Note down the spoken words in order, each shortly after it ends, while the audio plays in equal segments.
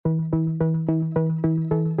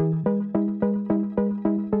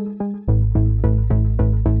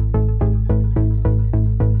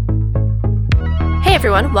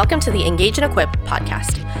everyone, welcome to the Engage and Equip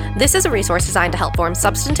podcast. This is a resource designed to help form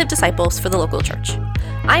substantive disciples for the local church.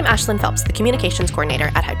 I'm Ashlyn Phelps, the communications coordinator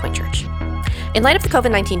at High Point Church. In light of the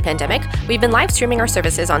COVID-19 pandemic, we've been live streaming our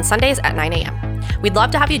services on Sundays at 9 a.m. We'd love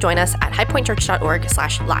to have you join us at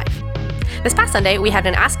highpointchurch.org/live. This past Sunday, we had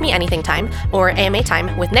an Ask Me Anything time, or AMA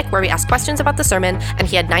time, with Nick where we asked questions about the sermon, and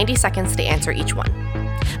he had 90 seconds to answer each one.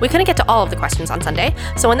 We couldn't get to all of the questions on Sunday,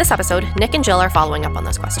 so in this episode, Nick and Jill are following up on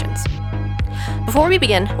those questions. Before we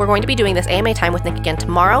begin, we're going to be doing this AMA time with Nick again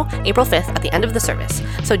tomorrow, April 5th, at the end of the service.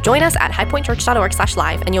 So join us at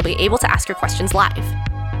highpointchurch.org/live, and you'll be able to ask your questions live.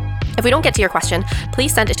 If we don't get to your question,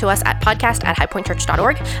 please send it to us at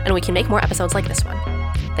podcast@highpointchurch.org, and we can make more episodes like this one.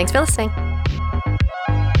 Thanks for listening.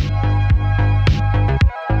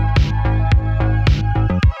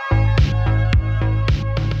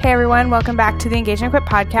 Hey everyone, welcome back to the Engage and Equip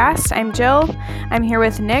podcast. I'm Jill. I'm here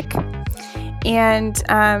with Nick. And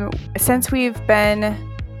since we've been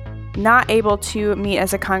not able to meet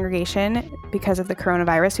as a congregation because of the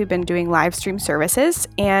coronavirus, we've been doing live stream services.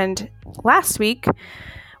 And last week,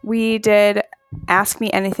 we did Ask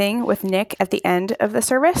Me Anything with Nick at the end of the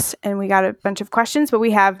service. And we got a bunch of questions, but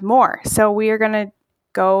we have more. So we are going to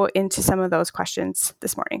go into some of those questions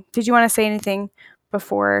this morning. Did you want to say anything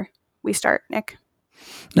before we start, Nick?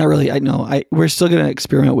 Not really. We're still going to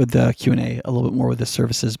experiment with the Q&A a little bit more with the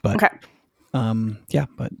services, but okay.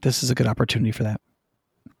 But this is a good opportunity for that.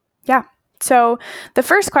 Yeah. So the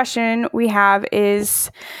first question we have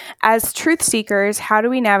is, as truth seekers, how do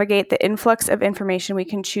we navigate the influx of information we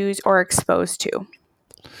can choose or expose to?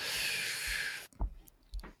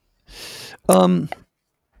 One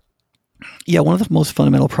of the most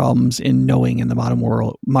fundamental problems in knowing in the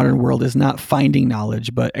modern world is not finding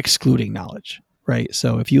knowledge, but excluding knowledge, right?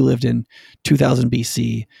 So if you lived in 2000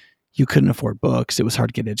 BC, you couldn't afford books. It was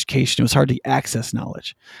hard to get education. It was hard to access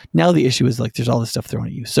knowledge. Now the issue is there's all this stuff thrown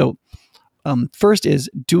at you. So first is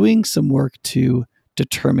doing some work to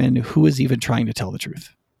determine who is even trying to tell the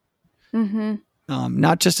truth. Mm-hmm.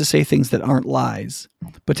 Not just to say things that aren't lies,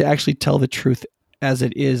 but to actually tell the truth as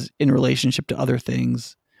it is in relationship to other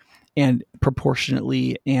things and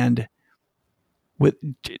proportionately and with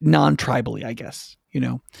non-tribally, I guess,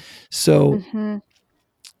 So,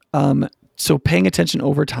 mm-hmm. So paying attention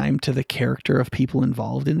over time to the character of people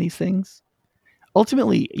involved in these things,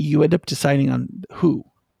 ultimately you end up deciding on who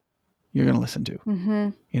you're going to listen to, mm-hmm.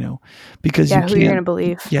 Because who you're going to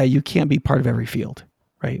believe. Yeah, you can't be part of every field,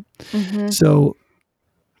 right? Mm-hmm. So,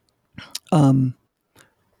 so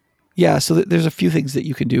there's a few things that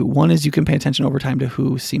you can do. One is you can pay attention over time to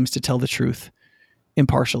who seems to tell the truth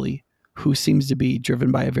impartially, who seems to be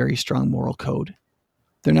driven by a very strong moral code.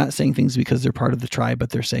 They're not saying things because they're part of the tribe,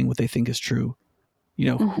 but they're saying what they think is true,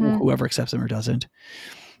 mm-hmm. whoever accepts them or doesn't.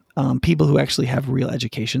 People who actually have real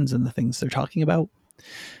educations in the things they're talking about.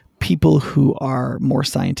 People who are more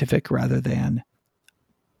scientific rather than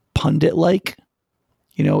pundit-like,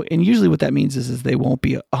 and usually what that means is they won't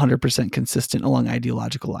be 100% consistent along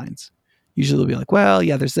ideological lines. Usually they'll be like, well,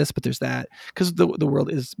 yeah, there's this, but there's that, because the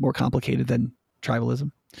world is more complicated than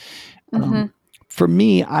tribalism. Mm-hmm. For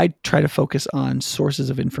me, I try to focus on sources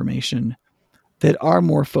of information that are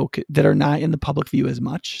more that are not in the public view as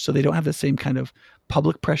much, so they don't have the same kind of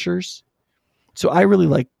public pressures. So I really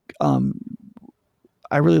like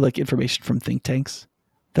information from think tanks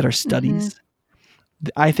that are studies. Mm-hmm.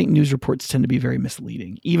 I think news reports tend to be very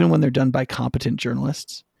misleading, even when they're done by competent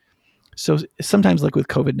journalists. So sometimes, like with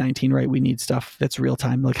COVID-19, right, we need stuff that's real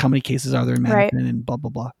time, like how many cases are there in Madison and blah, blah,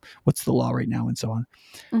 blah. What's the law right now and so on.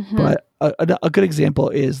 Mm-hmm. But a good example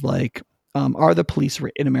is are the police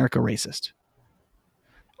in America racist?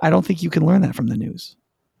 I don't think you can learn that from the news.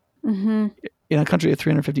 Mm-hmm. In a country of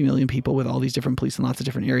 350 million people with all these different police in lots of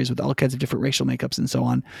different areas with all kinds of different racial makeups and so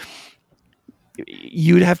on,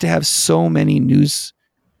 you'd have to have so many news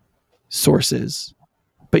sources.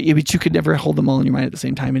 But you could never hold them all in your mind at the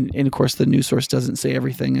same time. And of course, the news source doesn't say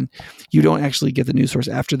everything. And you don't actually get the news source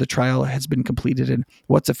after the trial has been completed and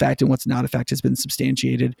what's a fact and what's not a fact has been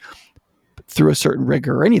substantiated through a certain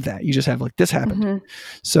rigor or any of that. You just have this happened. Mm-hmm.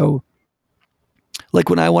 So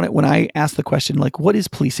when I ask the question, what is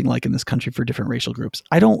policing like in this country for different racial groups?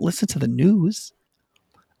 I don't listen to the news.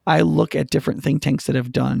 I look at different think tanks that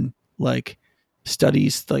have done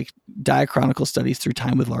studies, diachronical studies through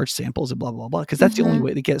time with large samples and blah, blah, blah. Because that's the only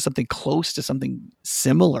way to get something close to something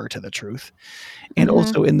similar to the truth. And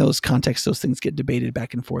also in those contexts, those things get debated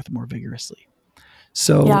back and forth more vigorously.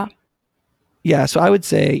 So, so I would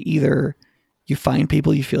say either you find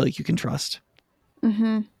people you feel like you can trust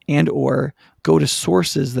and or go to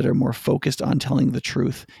sources that are more focused on telling the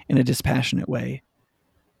truth in a dispassionate way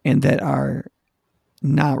and that are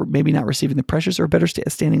maybe not receiving the pressures, or better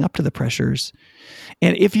standing up to the pressures.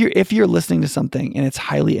 And if you're listening to something and it's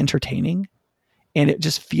highly entertaining and it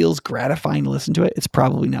just feels gratifying to listen to it, it's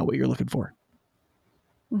probably not what you're looking for.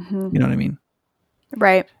 Mm-hmm. You know what I mean?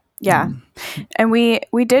 Right. Yeah. And we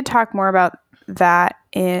did talk more about that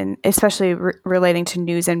especially relating to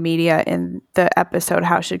news and media in the episode,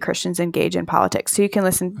 How Should Christians Engage in Politics? So you can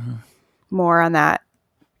listen more on that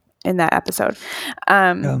in that episode.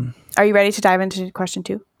 Are you ready to dive into question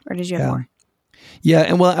 2, or did you have more? Yeah.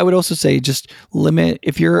 And well, I would also say just limit,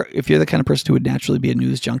 if you're the kind of person who would naturally be a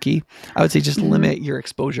news junkie, I would say just limit your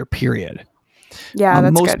exposure, period. Yeah,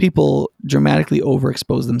 that's most good. people dramatically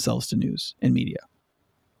overexpose themselves to news and media.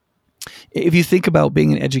 If you think about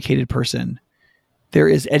being an educated person, there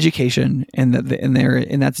is education, and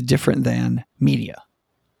that's different than media.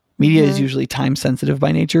 Media is usually time sensitive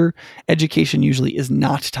by nature. Education usually is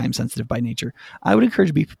not time sensitive by nature. I would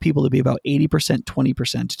encourage people to be about 80%,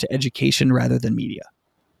 20% to education rather than media.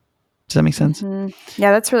 Does that make sense? Mm-hmm.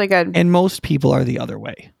 Yeah, that's really good. And most people are the other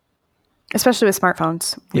way. Especially with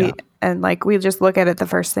smartphones. We just look at it the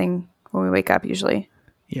first thing when we wake up usually.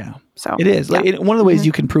 Yeah. So it is. Like, one of the ways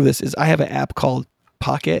you can prove this is I have an app called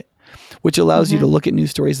Pocket, which allows you to look at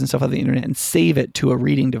news stories and stuff on the internet and save it to a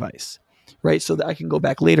reading device, right? So that I can go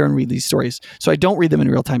back later and read these stories. So I don't read them in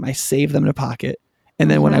real time. I save them in a Pocket. And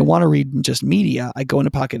then when I want to read just media, I go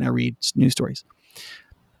into Pocket and I read news stories.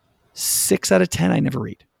 6 out of 10, I never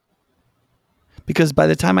read. Because by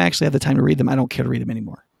the time I actually have the time to read them, I don't care to read them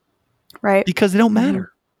anymore. Right. Because they don't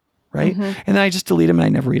matter. Right. And then I just delete them and I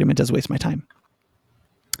never read them. It does waste my time.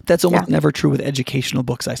 That's almost never true with educational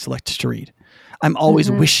books I select to read. I'm always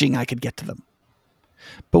wishing I could get to them.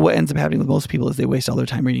 But what ends up happening with most people is they waste all their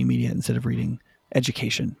time reading media instead of reading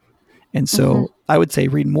education. And so I would say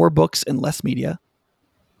read more books and less media.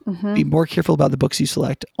 Be more careful about the books you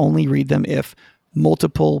select. Only read them if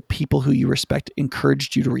multiple people who you respect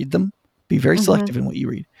encouraged you to read them. Be very selective in what you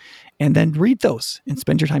read. And then read those and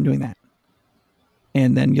spend your time doing that.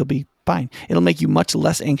 And then you'll be fine. It'll make you much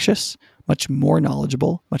less anxious, much more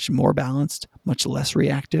knowledgeable, much more balanced, much less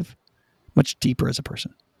reactive, much deeper as a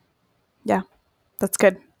person. Yeah, that's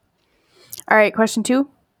good. All right, question 2.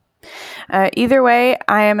 Either way,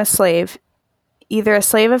 I am a slave, either a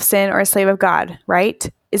slave of sin or a slave of God, right?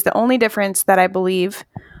 Is the only difference that I believe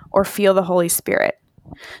or feel the Holy Spirit.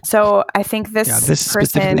 So I think this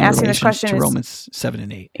person asking this question is Romans 7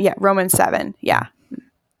 and 8. Yeah, Romans 7. Yeah.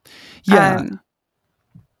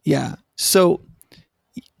 Yeah. So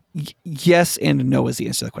yes and no is the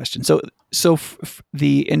answer to the question. So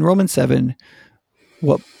in Romans 7,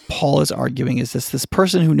 what Paul is arguing is this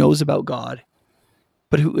person who knows about God,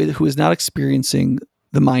 but who is not experiencing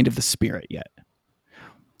the mind of the Spirit yet,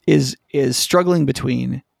 is struggling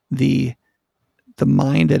between the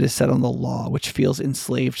mind that is set on the law, which feels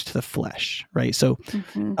enslaved to the flesh, right? So,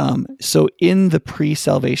 so in the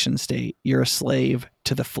pre-salvation state, you're a slave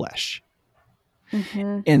to the flesh.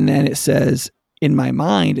 And then it says, in my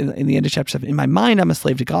mind, in the end of chapter 7, in my mind, I'm a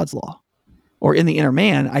slave to God's law. Or in the inner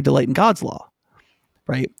man, I delight in God's law,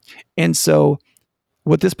 right? And so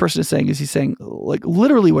what this person is saying is he's saying, like,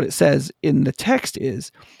 literally what it says in the text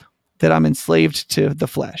is that I'm enslaved to the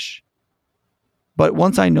flesh. But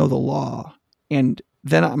once I know the law, and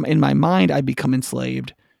then in my mind, I become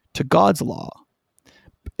enslaved to God's law.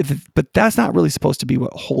 But that's not really supposed to be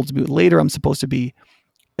what holds me. Later, I'm supposed to be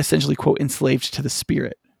essentially, quote, enslaved to the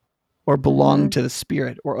Spirit, or belong to the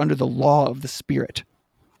Spirit, or under the law of the Spirit.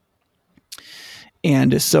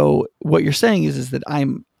 And so what you're saying is that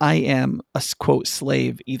I am a, quote,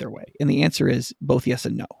 slave either way. And the answer is both yes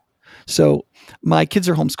and no. So my kids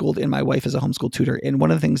are homeschooled and my wife is a homeschool tutor. And one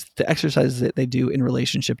of the things, the exercises that they do in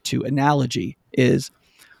relationship to analogy is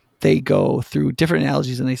they go through different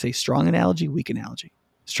analogies and they say strong analogy, weak analogy,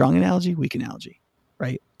 strong analogy, weak analogy,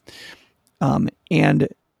 right? And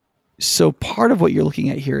so part of what you're looking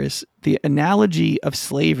at here is the analogy of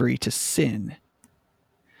slavery to sin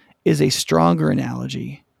is a stronger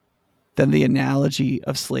analogy than the analogy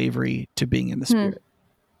of slavery to being in the Spirit.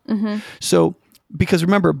 So, because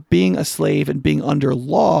remember, being a slave and being under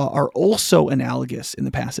law are also analogous in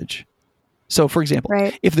the passage. So, for example,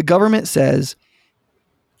 if the government says,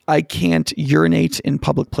 I can't urinate in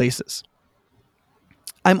public places,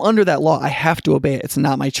 I'm under that law. I have to obey it. It's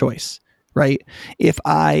not my choice, right? If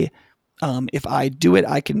I do it,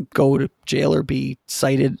 I can go to jail or be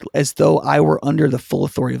cited as though I were under the full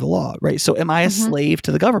authority of the law, right? So am I a slave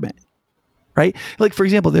to the government, right? Like, for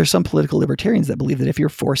example, there's some political libertarians that believe that if you're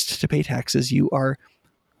forced to pay taxes,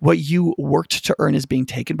 what you worked to earn is being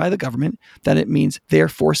taken by the government. Then it means they're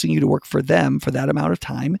forcing you to work for them for that amount of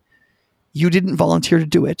time. You didn't volunteer to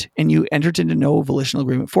do it, and you entered into no volitional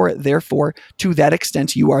agreement for it. Therefore, to that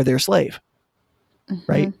extent, you are their slave,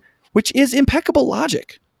 right? Which is impeccable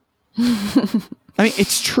logic. I mean,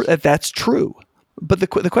 it's true. That's true. But the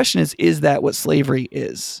question is that what slavery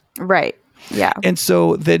is? Right. Yeah. And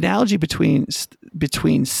so the analogy between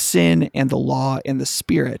sin and the law and the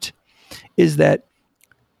spirit is that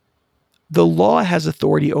the law has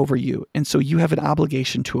authority over you, and so you have an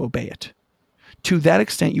obligation to obey it. To that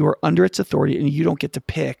extent, you are under its authority, and you don't get to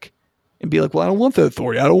pick and be like, well, I don't want that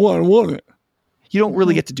authority. I don't want it. You don't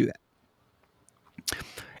really get to do that.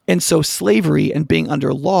 And so slavery and being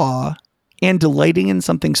under law and delighting in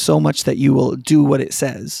something so much that you will do what it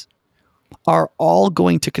says are all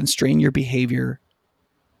going to constrain your behavior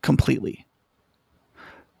completely.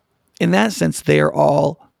 In that sense, they are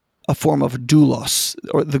all a form of doulos,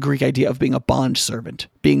 or the Greek idea of being a bond servant,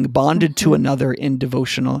 being bonded to another in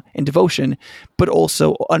devotion, but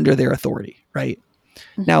also under their authority, right?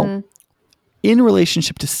 Now, in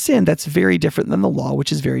relationship to sin, that's very different than the law,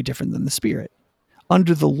 which is very different than the spirit.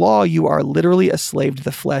 Under the law, you are literally a slave to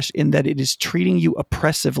the flesh in that it is treating you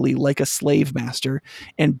oppressively like a slave master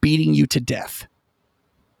and beating you to death.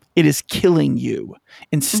 It is killing you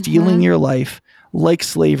and stealing your life like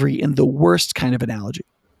slavery in the worst kind of analogy,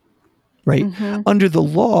 right? Under the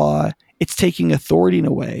law, it's taking authority in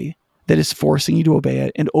a way that is forcing you to obey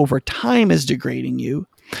it, and over time is degrading you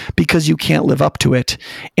because you can't live up to it,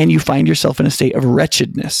 and you find yourself in a state of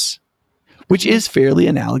wretchedness, which is fairly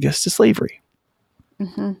analogous to slavery.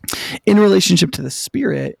 In relationship to the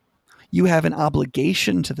spirit, you have an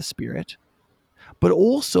obligation to the spirit, but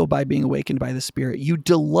also by being awakened by the spirit, you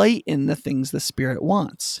delight in the things the spirit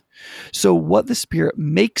wants. So what the spirit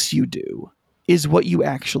makes you do is what you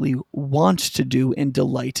actually want to do and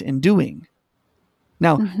delight in doing.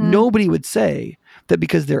 Now, nobody would say that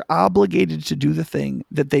because they're obligated to do the thing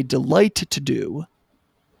that they delight to do,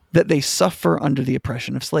 that they suffer under the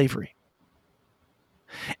oppression of slavery.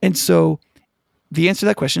 And so the answer to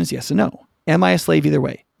that question is yes and no. Am I a slave either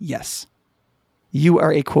way? Yes. You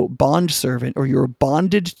are a, quote, bond servant, or you're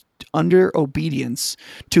bonded under obedience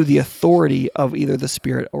to the authority of either the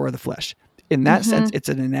spirit or the flesh. In that sense, it's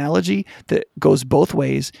an analogy that goes both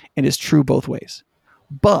ways and is true both ways.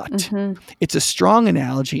 But it's a strong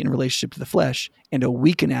analogy in relationship to the flesh and a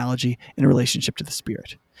weak analogy in relationship to the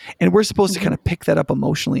spirit. And we're supposed to kind of pick that up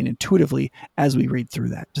emotionally and intuitively as we read through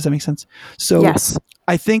that. Does that make sense? So yes.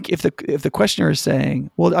 I think if the questioner is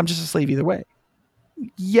saying, well, I'm just a slave either way.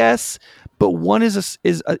 Yes, but one is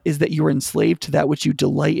that you are enslaved to that which you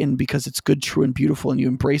delight in because it's good, true, and beautiful, and you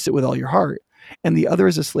embrace it with all your heart. And the other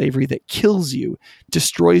is a slavery that kills you,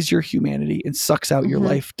 destroys your humanity, and sucks out your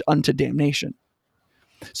life unto damnation.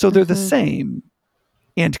 So they're the same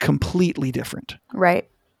and completely different. Right.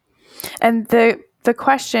 And the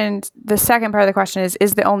question, the second part of the question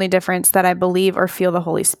is the only difference that I believe or feel the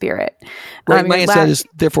Holy Spirit? Right. My answer is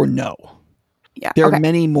therefore no. Yeah. There are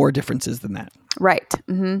many more differences than that. Right.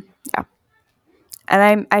 Yeah.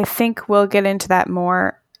 And I think we'll get into that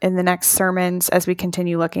more in the next sermons as we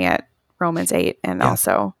continue looking at Romans 8 and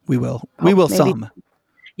also. We will. We will some.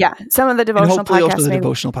 Yeah. Some of the devotional and hopefully podcasts. Also the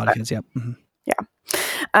devotional podcasts. Yeah.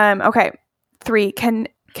 Yeah. Okay. 3. Can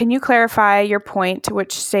you clarify your point,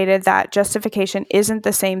 which stated that justification isn't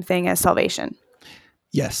the same thing as salvation?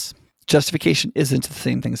 Yes. Justification isn't the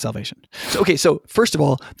same thing as salvation. So first of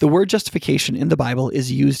all, the word justification in the Bible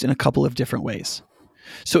is used in a couple of different ways.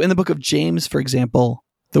 So in the book of James, for example,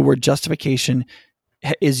 the word justification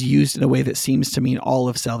is used in a way that seems to mean all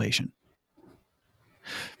of salvation.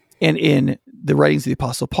 And in the writings of the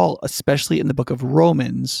Apostle Paul, especially in the book of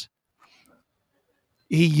Romans,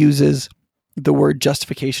 he uses the word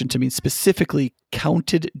justification to mean specifically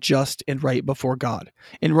counted just and right before God.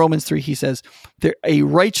 In Romans 3, he says, a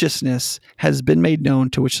righteousness has been made known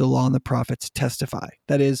to which the law and the prophets testify.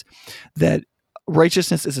 That is, that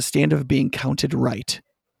righteousness is a stand of being counted right.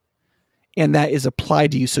 And that is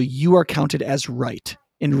applied to you. So you are counted as right,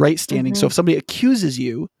 in right standing. So if somebody accuses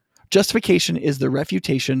you, justification is the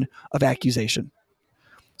refutation of accusation.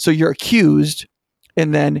 So you're accused,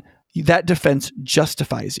 and then that defense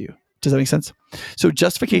justifies you. Does that make sense? So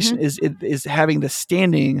justification is having the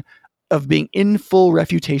standing of being in full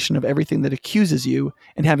refutation of everything that accuses you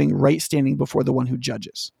and having right standing before the one who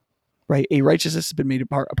judges, right? A righteousness has been made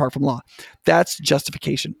apart from law. That's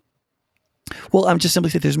justification. Well, I'm just simply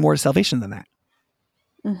saying there's more to salvation than that.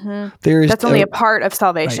 That's only a part of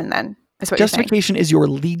salvation then. Is what justification is your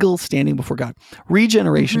legal standing before God.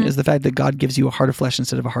 Regeneration is the fact that God gives you a heart of flesh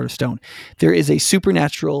instead of a heart of stone. There is a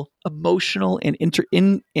supernatural, emotional, and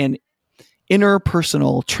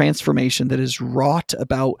interpersonal transformation that is wrought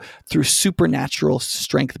about through supernatural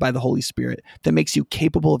strength by the Holy Spirit that makes you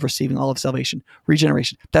capable of receiving all of salvation,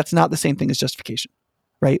 regeneration. That's not the same thing as justification,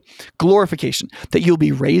 right? Glorification, that you'll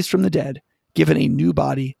be raised from the dead, given a new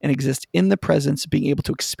body, and exist in the presence, being able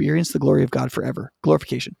to experience the glory of God forever.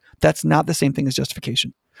 Glorification. That's not the same thing as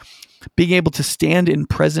justification. Being able to stand in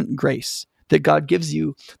present grace, that God gives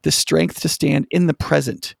you the strength to stand in the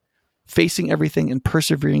present, facing everything and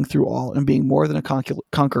persevering through all and being more than a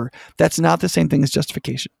conqueror. That's not the same thing as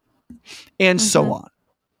justification. And so on.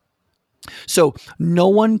 So no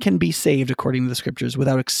one can be saved according to the scriptures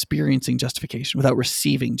without experiencing justification, without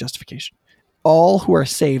receiving justification. All who are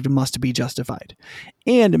saved must be justified.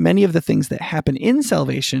 And many of the things that happen in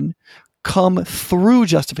salvation come through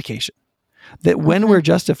justification. That when we're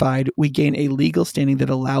justified, we gain a legal standing that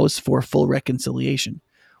allows for full reconciliation.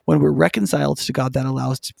 When we're reconciled to God, that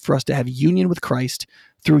allows for us to have union with Christ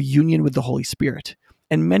through union with the Holy Spirit.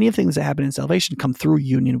 And many of the things that happen in salvation come through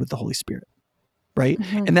union with the Holy Spirit, right?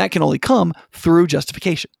 And that can only come through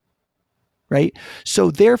justification, right?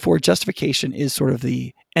 So therefore, justification is sort of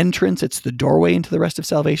the entrance. It's the doorway into the rest of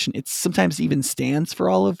salvation. It sometimes even stands for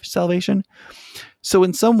all of salvation. So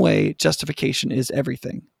in some way, justification is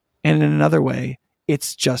everything. And in another way,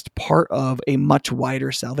 it's just part of a much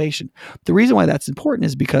wider salvation. The reason why that's important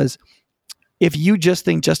is because if you just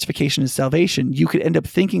think justification is salvation, you could end up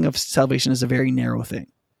thinking of salvation as a very narrow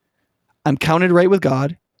thing. I'm counted right with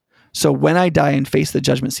God. So when I die and face the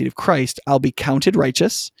judgment seat of Christ, I'll be counted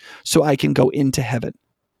righteous so I can go into heaven,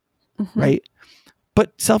 right?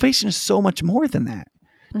 But salvation is so much more than that.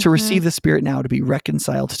 To receive the Spirit now, to be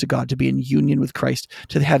reconciled to God, to be in union with Christ,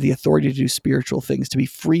 to have the authority to do spiritual things, to be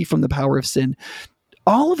free from the power of sin.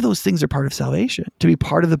 All of those things are part of salvation, to be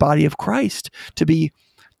part of the body of Christ,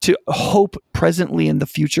 to hope presently in the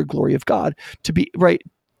future glory of God,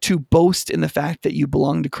 to boast in the fact that you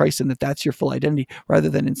belong to Christ and that that's your full identity rather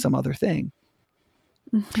than in some other thing.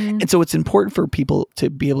 And so it's important for people to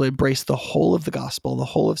be able to embrace the whole of the gospel, the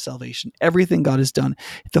whole of salvation, everything God has done,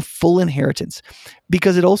 the full inheritance,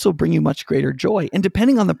 because it also brings you much greater joy. And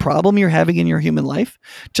depending on the problem you're having in your human life,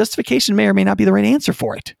 justification may or may not be the right answer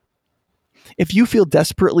for it. If you feel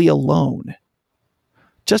desperately alone,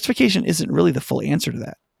 justification isn't really the full answer to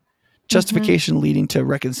that. Justification leading to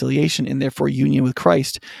reconciliation and therefore union with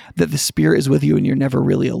Christ, that the Spirit is with you and you're never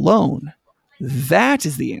really alone. That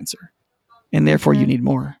is the answer. And therefore you need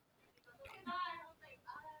more.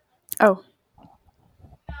 Oh.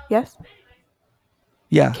 Yes?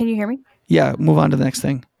 Yeah. Can you hear me? Yeah. Move on to the next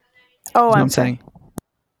thing. Oh, I'm saying.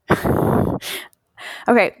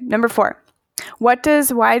 Okay. Number 4. What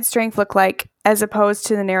does wide strength look like as opposed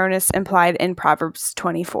to the narrowness implied in Proverbs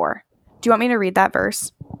 24? Do you want me to read that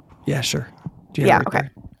verse? Yeah, sure. Do you have it right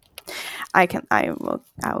there? I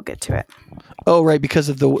will get to it. Oh, right. Because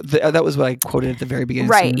of that was what I quoted at the very beginning.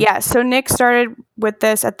 Right. Yeah. So Nick started with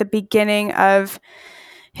this at the beginning of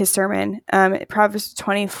his sermon. Proverbs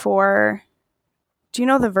 24. Do you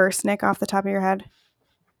know the verse, Nick, off the top of your head?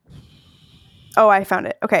 Oh, I found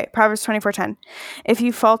it. Okay. Proverbs 24:10. If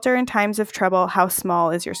you falter in times of trouble, how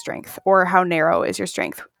small is your strength? Or how narrow is your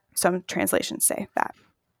strength? Some translations say that.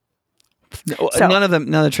 No, none of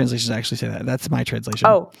the translations actually say that. That's my translation.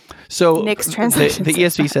 Oh, so Nick's translation. The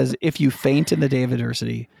ESV says, if you faint in the day of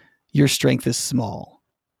adversity, your strength is small.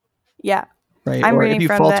 Yeah. Right. I'm or reading if you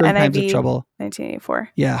from falter the in times NIV, of trouble. 1984.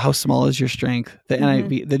 Yeah. How small is your strength? The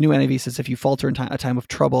NIV, the new NIV says, if you falter in a time of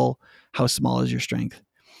trouble, how small is your strength?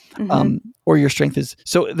 Or your strength is,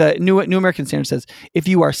 so the New American Standard says, if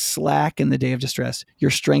you are slack in the day of distress, your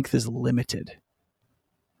strength is limited.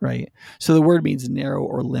 Right. So the word means narrow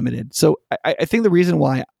or limited. So I think the reason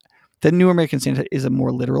why the New American Standard is a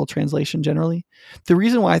more literal translation generally, the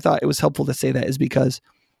reason why I thought it was helpful to say that is because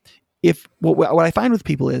what I find with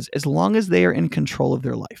people is, as long as they are in control of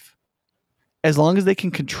their life, as long as they can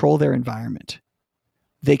control their environment,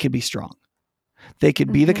 they could be strong. They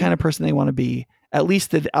could be the kind of person they want to be, at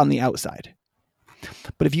least on the outside.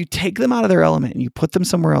 But if you take them out of their element and you put them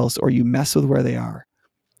somewhere else, or you mess with where they are,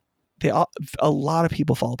 a lot of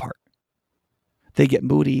people fall apart. They get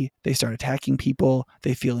moody. They start attacking people.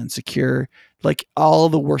 They feel insecure. Like all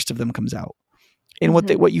the worst of them comes out. And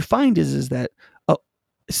what you find is that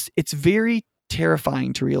it's very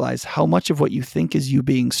terrifying to realize how much of what you think is you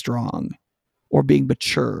being strong or being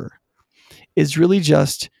mature is really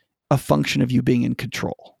just a function of you being in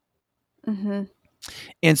control.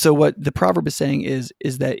 And so what the proverb is saying is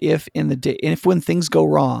that if when things go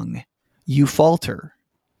wrong, you falter,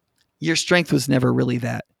 your strength was never really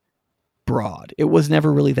that broad. It was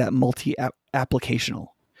never really that multi-applicational.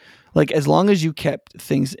 Like as long as you kept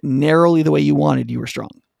things narrowly the way you wanted, you were strong.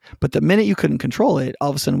 But the minute you couldn't control it, all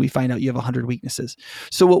of a sudden we find out you have 100 weaknesses.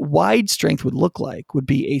 So what wide strength would look like would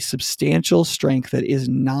be a substantial strength that is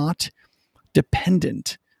not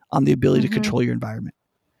dependent on the ability to control your environment.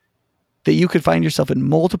 That you could find yourself in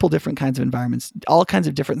multiple different kinds of environments. All kinds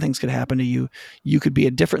of different things could happen to you. You could be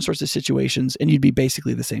in different sorts of situations and you'd be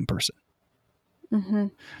basically the same person.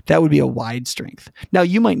 That would be a wide strength. Now,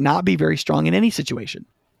 you might not be very strong in any situation,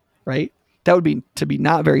 right? That would be to be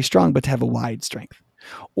not very strong, but to have a wide strength.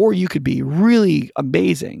 Or you could be really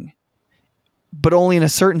amazing, but only in a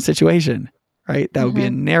certain situation, right? That would be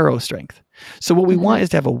a narrow strength. So what we want is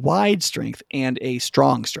to have a wide strength and a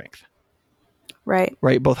strong strength. Right.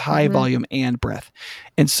 Both high volume and breadth.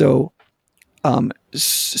 And so,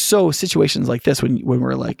 so situations like this, when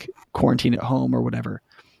we're like quarantined at home or whatever,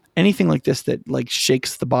 anything like this that like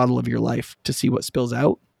shakes the bottle of your life to see what spills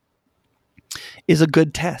out is a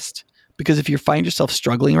good test. Because if you find yourself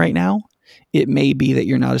struggling right now, it may be that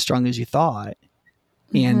you're not as strong as you thought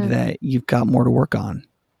and that you've got more to work on.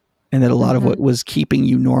 And that a lot of what was keeping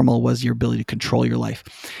you normal was your ability to control your life.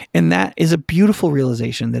 And that is a beautiful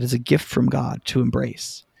realization that is a gift from God to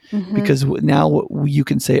embrace. Because now you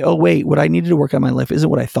can say, oh, wait, what I needed to work on in my life isn't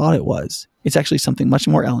what I thought it was. It's actually something much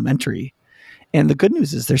more elementary. And the good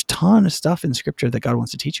news is there's a ton of stuff in Scripture that God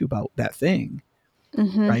wants to teach you about that thing.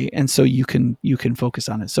 Right. And so you can focus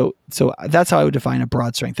on it. So that's how I would define a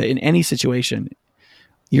broad strength, that in any situation,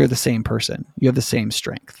 you're the same person. You have the same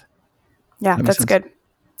strength. Yeah, that's good.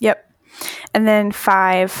 Yep. And then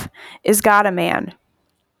 5, is God a man?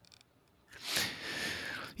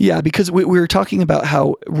 Yeah, because we were talking about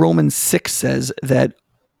how Romans 6 says that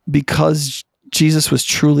because Jesus was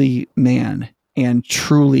truly man and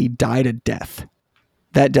truly died a death,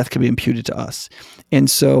 that death can be imputed to us. And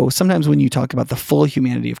so sometimes when you talk about the full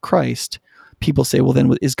humanity of Christ, people say, well,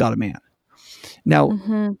 then is God a man?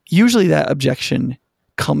 Now, usually that objection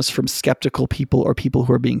comes from skeptical people or people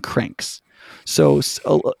who are being cranks. So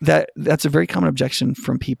that's a very common objection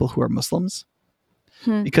from people who are Muslims,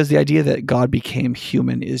 because the idea that God became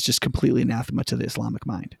human is just completely anathema to the Islamic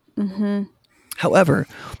mind. However,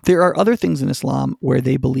 there are other things in Islam where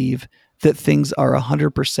they believe that things are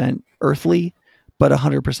 100% earthly, but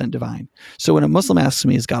 100% divine. So when a Muslim asks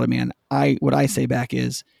me, is God a man? What I say back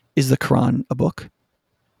is the Quran a book?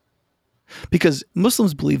 Because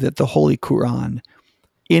Muslims believe that the Holy Quran,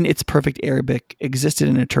 in its perfect Arabic, existed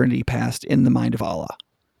in eternity past in the mind of Allah,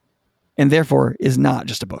 and therefore is not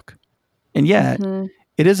just a book. And yet,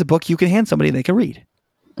 it is a book you can hand somebody and they can read.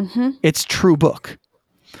 It's true book,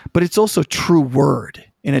 but it's also true word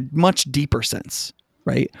in a much deeper sense,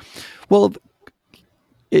 right? Well,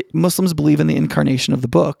 Muslims believe in the incarnation of the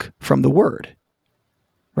book from the word,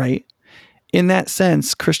 right? In that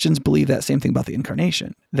sense, Christians believe that same thing about the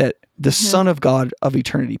incarnation, that the Son of God of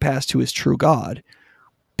eternity past, who is true God,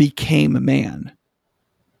 became a man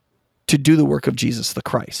to do the work of Jesus the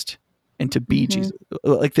Christ and to be Jesus.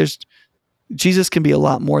 Like Jesus can be a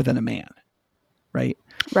lot more than a man, right?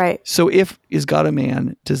 Right. So is God a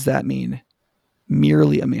man? Does that mean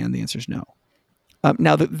merely a man? The answer is no.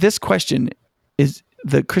 Now this question is,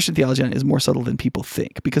 the Christian theology on it is more subtle than people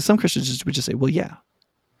think, because some Christians would just say, well, yeah,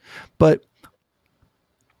 but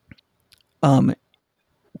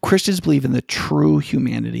Christians believe in the true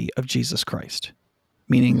humanity of Jesus Christ,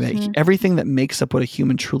 meaning that everything that makes up what a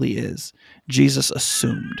human truly is, Jesus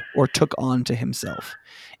assumed or took on to himself,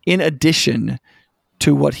 in addition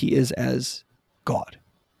to what he is as God.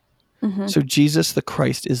 So Jesus the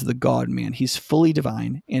Christ is the God man. He's fully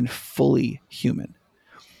divine and fully human.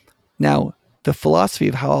 Now, the philosophy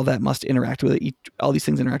of how all that must interact with all these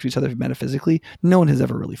things interact with each other metaphysically, no one has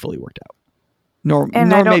ever really fully worked out. Nor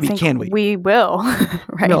maybe can we. We will,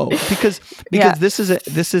 right? No, because this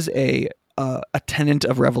is a tenet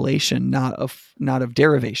of revelation, not of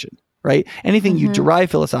derivation, right? Anything you derive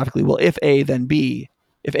philosophically, well, if A then B,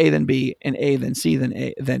 and A then C,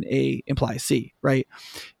 then A implies C, right?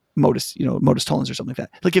 Modus tollens or something like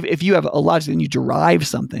that. Like if you have a logic and you derive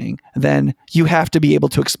something, then you have to be able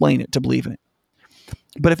to explain it to believe in it.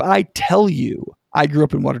 But if I tell you I grew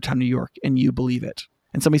up in Watertown, New York, and you believe it,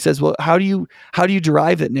 and somebody says, well, how do you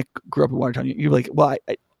derive that Nick grew up in Watertown? You're like, well,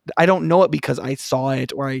 I don't know it because I saw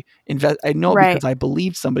it, or I know it because I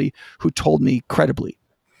believed somebody who told me credibly.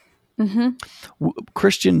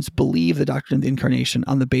 Christians believe the doctrine of the incarnation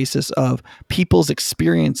on the basis of people's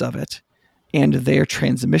experience of it and their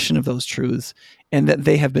transmission of those truths, and that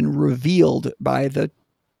they have been revealed by the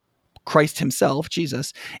Christ himself,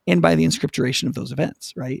 Jesus, and by the inscripturation of those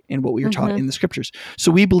events, right? And what we are taught in the scriptures.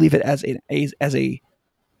 So we believe it as a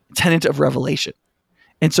tenet of revelation.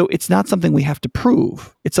 And so it's not something we have to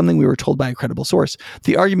prove. It's something we were told by a credible source.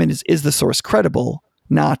 The argument is the source credible,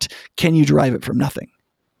 not can you derive it from nothing.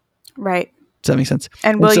 Right. Does that make sense?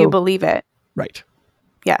 And will you believe it? Right.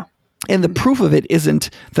 Yeah. And the proof of it isn't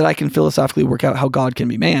that I can philosophically work out how God can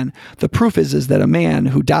be man. The proof is that a man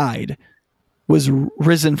who died was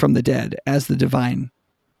risen from the dead as the divine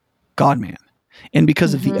God-man. And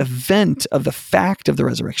because of the event of the fact of the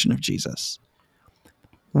resurrection of Jesus,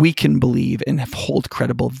 we can believe and hold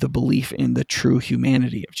credible the belief in the true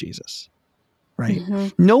humanity of Jesus, right?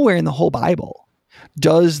 Nowhere in the whole Bible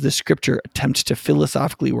does the scripture attempt to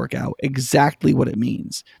philosophically work out exactly what it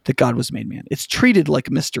means that God was made man. It's treated like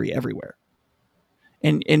a mystery everywhere.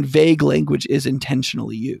 And vague language is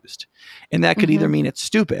intentionally used. And that could either mean it's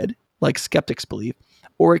stupid, like skeptics believe,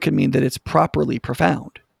 or it could mean that it's properly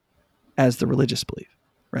profound, as the religious believe,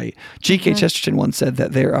 right? G.K. Chesterton once said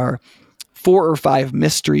that there are 4 or 5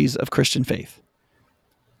 mysteries of Christian faith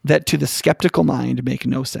that to the skeptical mind make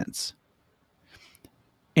no sense.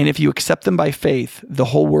 And if you accept them by faith, the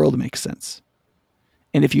whole world makes sense.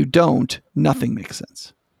 And if you don't, nothing makes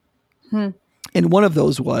sense. And one of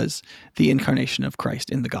those was the incarnation of Christ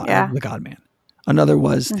in the God-man. Another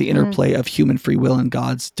was the interplay of human free will and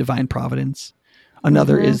God's divine providence.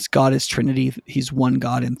 Another is God is Trinity. He's one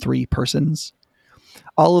God in 3 persons.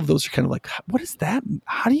 All of those are kind of like, what is that?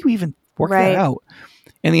 How do you even work that out?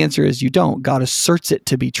 And the answer is you don't. God asserts it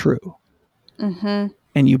to be true.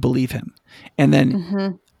 And you believe him. And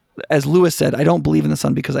then, as Lewis said, I don't believe in the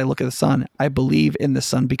sun because I look at the sun. I believe in the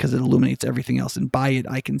sun because it illuminates everything else. And by it,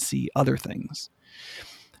 I can see other things.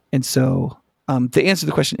 And so the answer to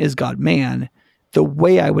the question, is God man? The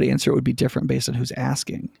way I would answer it would be different based on who's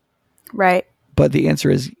asking. Right. But the answer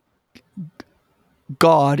is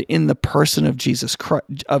God in the person of Jesus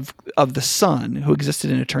Christ, of the Son who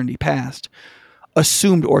existed in eternity past,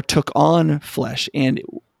 assumed or took on flesh and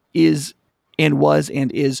is and was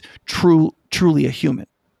and is truly a human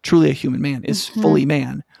man, is fully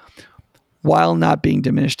man, while not being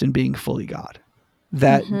diminished and being fully God.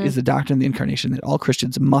 That is the doctrine of the incarnation that all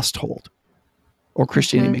Christians must hold, or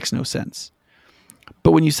Christianity makes no sense.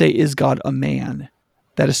 But when you say, is God a man,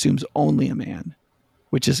 that assumes only a man,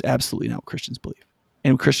 which is absolutely not what Christians believe.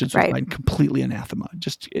 And Christians would find completely anathema,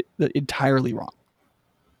 just entirely wrong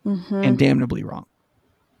and damnably wrong.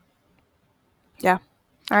 Yeah.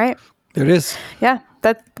 All right. There it is. Yeah,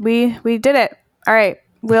 we did it. All right.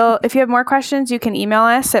 Well, if you have more questions, you can email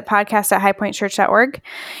us at podcast@highpointchurch.org.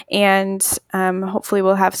 And hopefully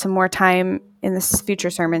we'll have some more time in the future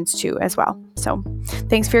sermons too as well. So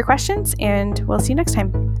thanks for your questions, and we'll see you next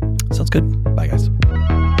time. Sounds good. Bye, guys.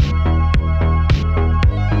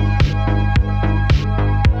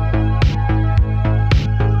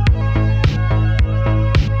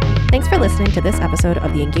 Thanks for listening to this episode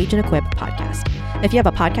of the Engage and Equip podcast. If you have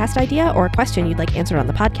a podcast idea or a question you'd like answered on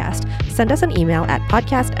the podcast, send us an email at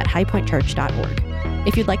podcast@highpointchurch.org.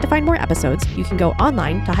 If you'd like to find more episodes, you can go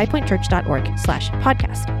online to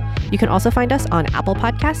highpointchurch.org/podcast. You can also find us on Apple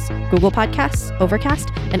Podcasts, Google Podcasts, Overcast,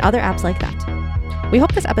 and other apps like that. We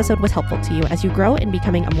hope this episode was helpful to you as you grow in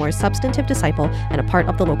becoming a more substantive disciple and a part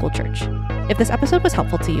of the local church. If this episode was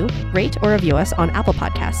helpful to you, rate or review us on Apple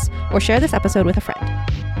Podcasts or share this episode with a friend.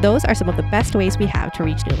 Those are some of the best ways we have to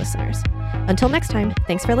reach new listeners. Until next time,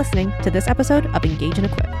 thanks for listening to this episode of Engage and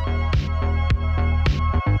Equip.